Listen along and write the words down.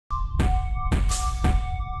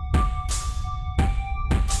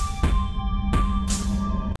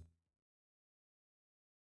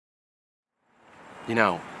You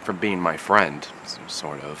know, from being my friend,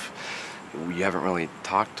 sort of, you haven't really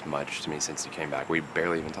talked much to me since you came back. We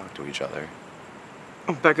barely even talked to each other.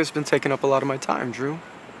 Oh, Becca's been taking up a lot of my time, Drew.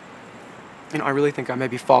 You know, I really think I may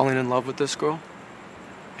be falling in love with this girl.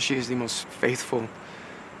 She is the most faithful,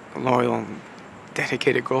 loyal, and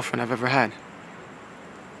dedicated girlfriend I've ever had.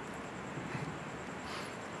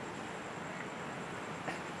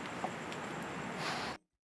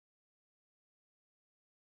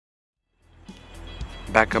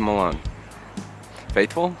 Becca Malone.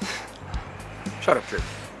 Faithful? Shut up, Drew.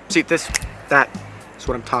 See, that is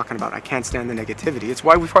what I'm talking about. I can't stand the negativity. It's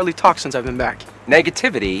why we've hardly talked since I've been back.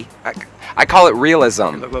 Negativity? I call it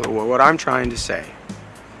realism. Look, what I'm trying to say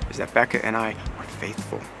is that Becca and I are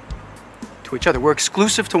faithful to each other. We're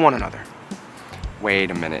exclusive to one another.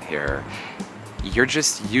 Wait a minute here. You're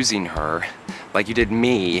just using her like you did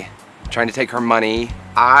me, trying to take her money.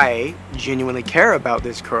 I genuinely care about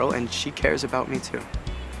this girl, and she cares about me too.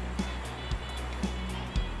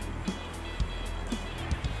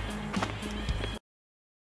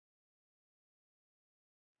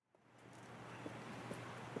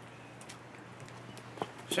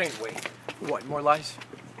 Shane, wait. What, more lies?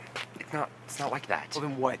 It's not like that. Well,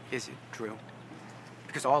 then what is it, Drew?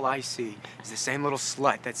 Because all I see is the same little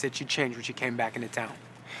slut that said she'd change when she came back into town.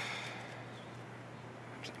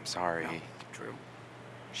 I'm sorry. No, Drew.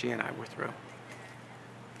 She and I were through.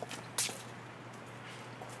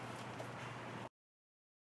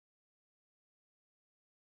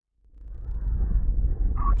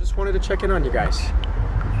 Just wanted to check in on you guys.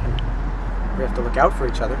 We have to look out for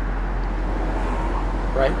each other.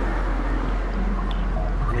 Right?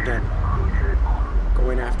 And again,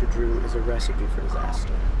 going after Drew is a recipe for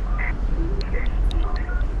disaster. I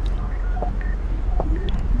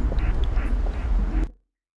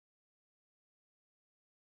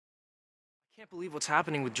can't believe what's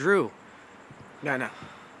happening with Drew. No.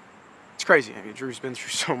 It's crazy. I mean, Drew's been through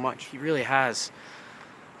so much. He really has.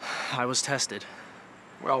 I was tested.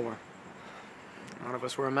 Well, none of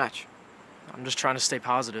us were a match. I'm just trying to stay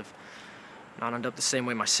positive. Not end up the same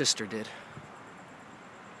way my sister did.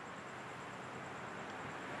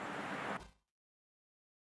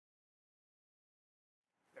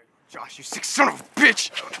 Josh, you sick son of a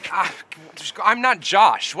bitch! I'm not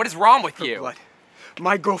Josh. What is wrong with Her you? blood.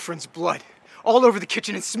 My girlfriend's blood. All over the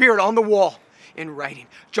kitchen and smeared on the wall. In writing.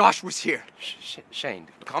 Josh was here. Shane,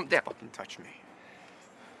 calm down. Fucking touch me.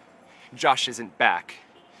 Josh isn't back.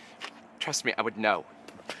 Trust me, I would know.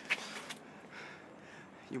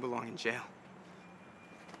 You belong in jail.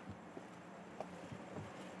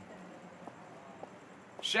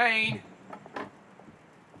 Shane!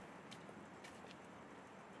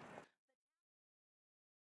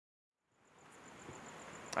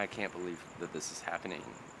 I can't believe that this is happening.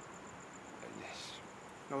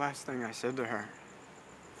 The last thing I said to her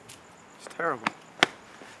was terrible.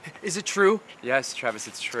 Is it true? Yes, Travis,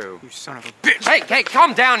 it's true. You son of a bitch! Hey,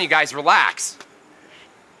 calm down, you guys. Relax.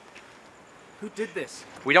 Who did this?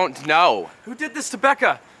 We don't know. Who did this to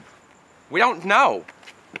Becca? We don't know.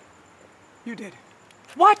 You did.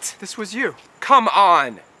 What? This was you. Come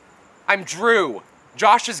on. I'm Drew.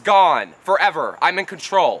 Josh is gone. Forever. I'm in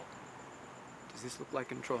control. Does this look like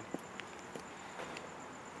control?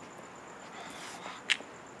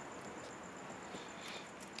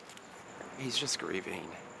 He's just grieving.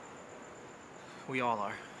 We all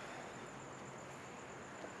are.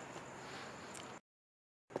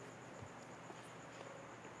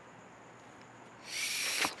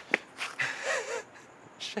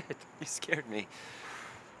 Shit, you scared me.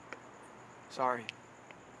 Sorry.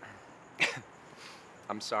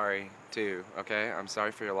 I'm sorry, too, okay? I'm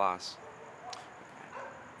sorry for your loss.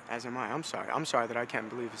 As am I. I'm sorry. I'm sorry that I can't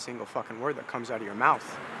believe a single fucking word that comes out of your mouth.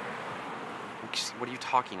 What are you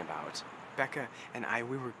talking about? Becca and I,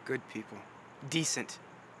 we were good people. Decent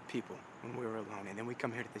people when we were alone. And then we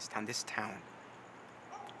come here to this town. This town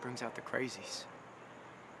brings out the crazies.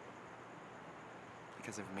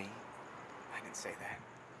 Because of me? I didn't say that.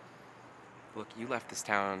 Look, you left this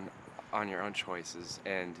town on your own choices,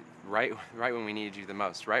 and right when we needed you the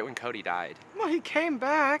most, right when Cody died. Well, he came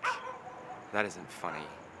back. That isn't funny.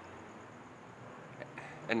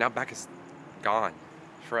 And now Becca's gone.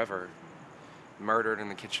 Forever. Murdered in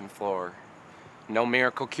the kitchen floor. No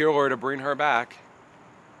miracle cure to bring her back.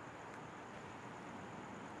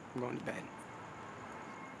 I'm going to bed.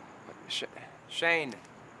 Shane,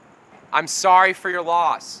 I'm sorry for your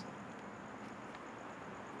loss.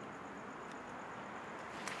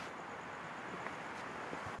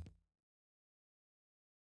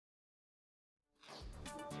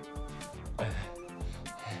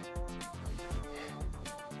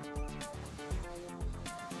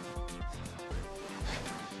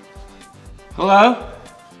 Hello?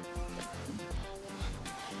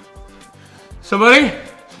 Somebody?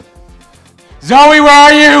 Zoe, where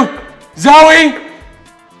are you? Zoe?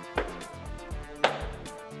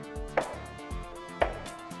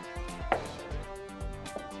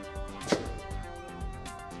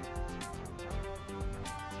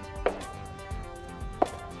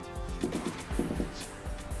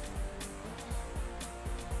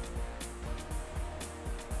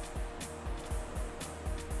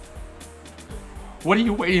 What are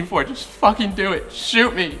you waiting for? Just fucking do it.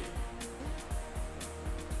 Shoot me.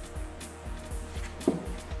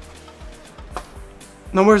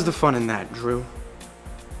 Now where's the fun in that, Drew?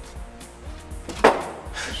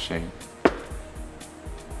 Shane.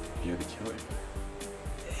 You're the killer.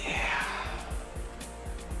 Yeah.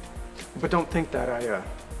 But don't think that I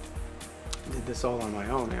did this all on my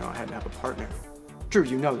own. You know, I had to have a partner. Drew,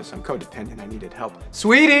 you know this. I'm codependent. I needed help.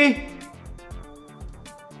 Sweetie!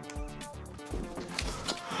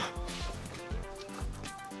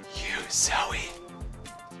 You, Zoe.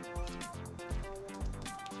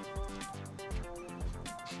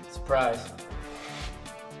 Surprise.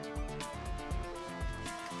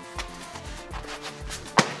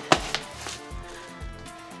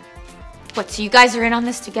 What, so you guys are in on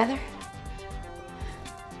this together?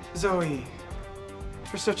 Zoe,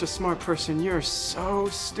 for such a smart person, you're so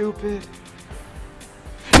stupid.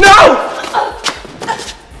 No!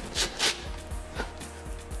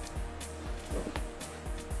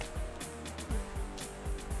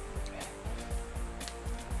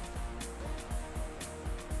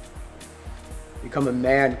 Become a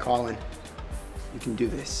man, Colin. You can do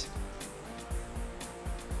this.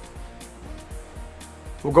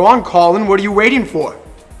 Well, go on, Colin. What are you waiting for?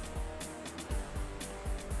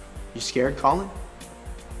 You scared, Colin?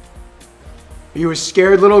 Are you a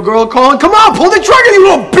scared little girl, Colin? Come on, pull the trigger, you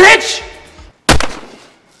little bitch!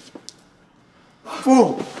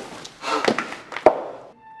 Fool.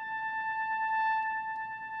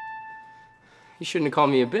 You shouldn't have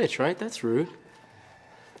called me a bitch, right? That's rude.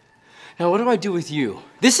 Now, what do I do with you?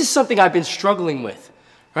 This is something I've been struggling with,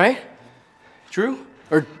 right? Drew?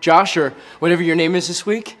 Or Josh, or whatever your name is this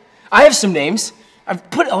week? I have some names.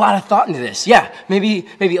 I've put a lot of thought into this. Yeah, maybe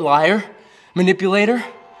liar, manipulator,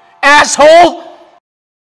 asshole!